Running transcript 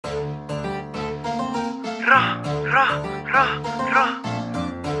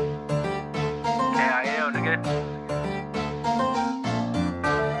KIL, nigga.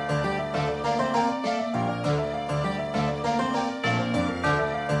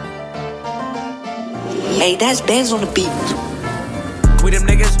 Hey, that's Benz on the beat. We them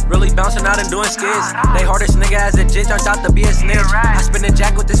niggas really bouncing out and doing skids. They hardest nigga as a jit, turns out to be a snitch. I spin a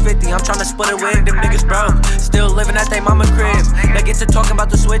jack with this 50, I'm tryna split a wig. Them niggas broke, still living at they mama crib. They get to talking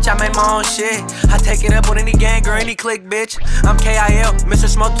about the switch, I made my own shit. I take it up with any gang or any clique, bitch. I'm KIL, Mr.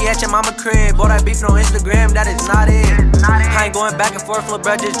 Smokey at your mama crib. All that beef on Instagram, that is not it. I ain't going back and forth, little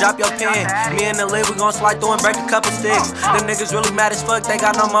bruh, just drop your pen. Me and the lid, we gon' slide through and break a couple sticks. Them niggas really mad as fuck, they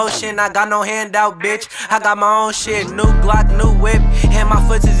got no motion. I got no handout, bitch. I got my own shit, new Glock, new whip. And my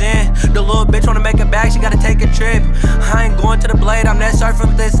foots is in. The little bitch wanna make it back, she gotta take a trip. I ain't going to the blade, I'm that surf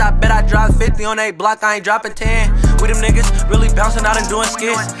from this. I bet I drop 50 on a block, I ain't dropping 10. We them niggas really bouncing out and doing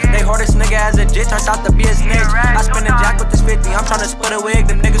skits. They hardest nigga as a jit, turns out to be a snitch. I spin a jack with this 50, I'm tryna split a wig.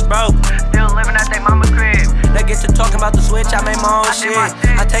 Them niggas broke, still living at they mama crib. They get to talking about the switch, I made my own shit.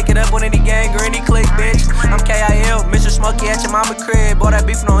 I take it up with any gang or any clique, bitch. I'm KIL, Mr. Smokey at your mama crib. All that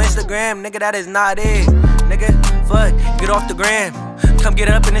beef on Instagram, nigga, that is not it. Nigga, fuck, get off the gram. Come get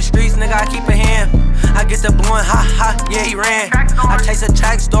up in the streets, nigga, I keep a hand. I get the blunt, ha ha, yeah, he ran. I chase a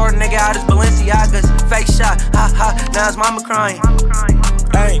track store, nigga, out his Balenciagas. Fake shot, ha ha, now his mama crying.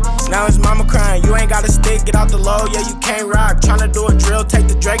 Hey, now his mama crying. You ain't got a stick, get out the low, yeah, you can't rock. Tryna do a drill, take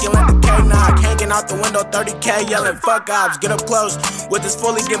the Drake and let the K knock. Hanging out the window, 30K, yelling fuck ops. Get up close with this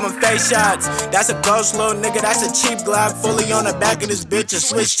fully, give him face shots. That's a ghost, little nigga, that's a cheap Glock. Fully on the back of this bitch, a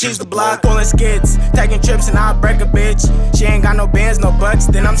switch cheese the block. Pulling skids, taking trips and I'll break a bitch. She ain't got no bands, no butts,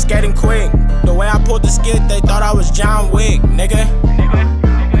 then I'm skating quick. The way I pulled the skid, they thought I was John Wick, nigga.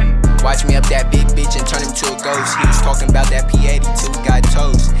 Watch me up that big bitch and turn him to a ghost. He was talking about that P82, got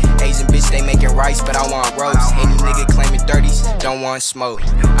toast. Asian bitch, they making rice, but I want roast. Any nigga claiming 30s, don't want smoke.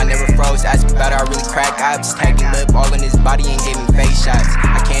 I never froze, asked about it, I really crack ops. Tagged him up all in his body and gave him face shots.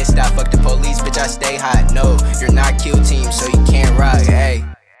 I can't